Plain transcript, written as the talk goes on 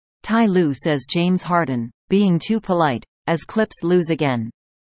Ty Lue says James Harden, being too polite, as Clips lose again.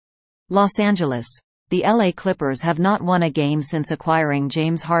 Los Angeles. The LA Clippers have not won a game since acquiring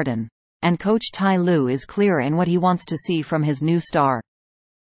James Harden, and coach Ty Lue is clear in what he wants to see from his new star.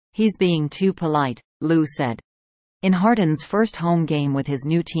 "He's being too polite," Lue said. In Harden's first home game with his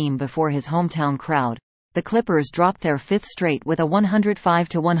new team before his hometown crowd, the Clippers dropped their fifth straight with a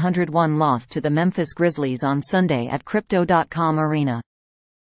 105-101 loss to the Memphis Grizzlies on Sunday at Crypto.com Arena.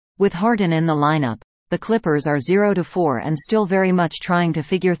 With Harden in the lineup, the Clippers are 0-4 and still very much trying to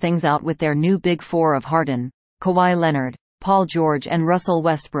figure things out with their new Big Four of Harden, Kawhi Leonard, Paul George and Russell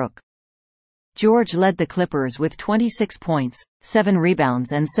Westbrook. George led the Clippers with 26 points, 7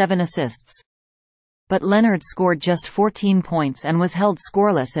 rebounds and 7 assists. But Leonard scored just 14 points and was held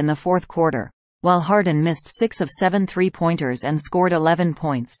scoreless in the fourth quarter, while Harden missed 6 of 7 three-pointers and scored 11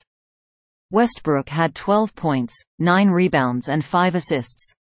 points. Westbrook had 12 points, 9 rebounds and 5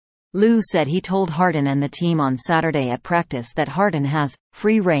 assists. Lue said he told Harden and the team on Saturday at practice that Harden has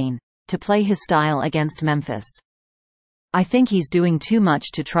free rein to play his style against Memphis. "I think he's doing too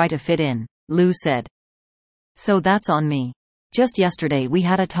much to try to fit in," Lue said. "So that's on me. Just yesterday we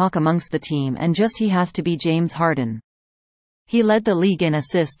had a talk amongst the team and just he has to be James Harden. He led the league in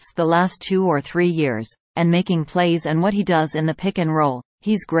assists the last 2 or 3 years, and making plays and what he does in the pick and roll,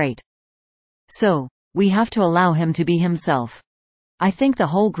 he's great. So, we have to allow him to be himself." I think the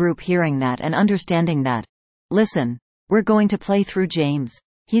whole group hearing that and understanding that. Listen, we're going to play through James.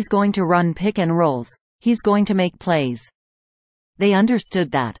 He's going to run pick and rolls. He's going to make plays. They understood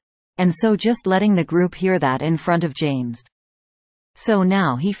that. And so just letting the group hear that in front of James. So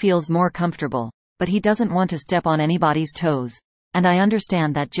now he feels more comfortable, but he doesn't want to step on anybody's toes. And I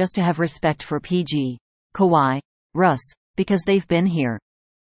understand that just to have respect for PG, Kawhi, Russ, because they've been here.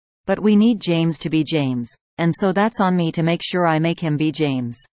 But we need James to be James. And so that's on me to make sure I make him be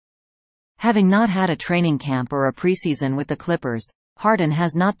James. Having not had a training camp or a preseason with the Clippers, Harden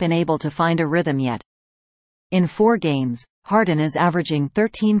has not been able to find a rhythm yet. In 4 games, Harden is averaging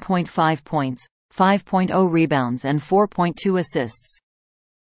 13.5 points, 5.0 rebounds and 4.2 assists.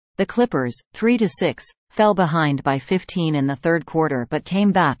 The Clippers, 3-6, fell behind by 15 in the third quarter but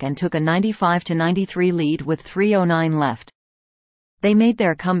came back and took a 95-93 lead with 3:09 left. They made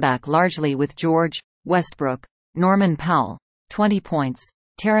their comeback largely with George, Westbrook, Norman Powell, 20 points,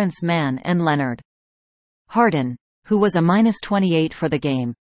 Terrence Mann and Leonard. Harden, who was a -28 for the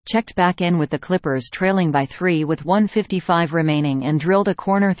game, checked back in with the Clippers trailing by 3 with 1:55 remaining and drilled a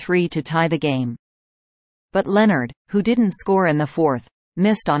corner 3 to tie the game. But Leonard, who didn't score in the fourth,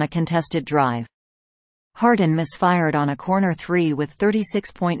 missed on a contested drive. Harden misfired on a corner 3 with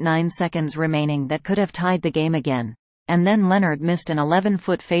 36.9 seconds remaining that could have tied the game again. And then Leonard missed an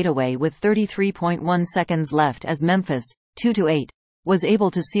 11-foot fadeaway with 33.1 seconds left as Memphis, 2-8, was able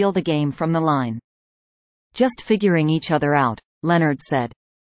to seal the game from the line. "Just figuring each other out," Leonard said.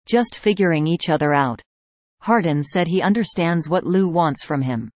 "Just figuring each other out." Harden said he understands what Lue wants from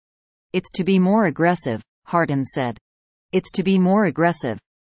him. "It's to be more aggressive," Harden said. "It's to be more aggressive."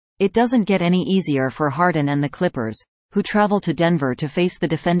 It doesn't get any easier for Harden and the Clippers, who travel to Denver to face the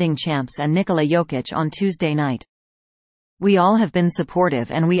defending champs and Nikola Jokic on Tuesday night. "We all have been supportive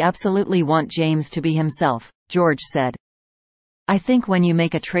and we absolutely want James to be himself," George said. "I think when you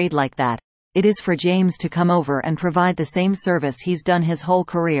make a trade like that, it is for James to come over and provide the same service he's done his whole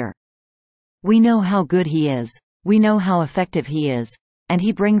career. We know how good he is, we know how effective he is, and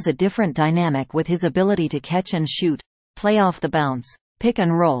he brings a different dynamic with his ability to catch and shoot, play off the bounce, pick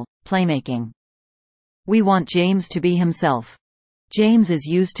and roll, playmaking. We want James to be himself. James is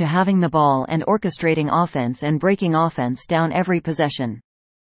used to having the ball and orchestrating offense and breaking offense down every possession.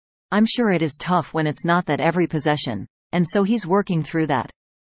 I'm sure it is tough when it's not that every possession, and so he's working through that.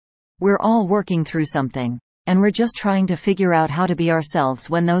 We're all working through something, and we're just trying to figure out how to be ourselves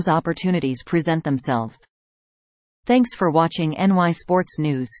when those opportunities present themselves." Thanks for watching NY Sports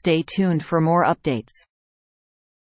News. Stay tuned for more updates.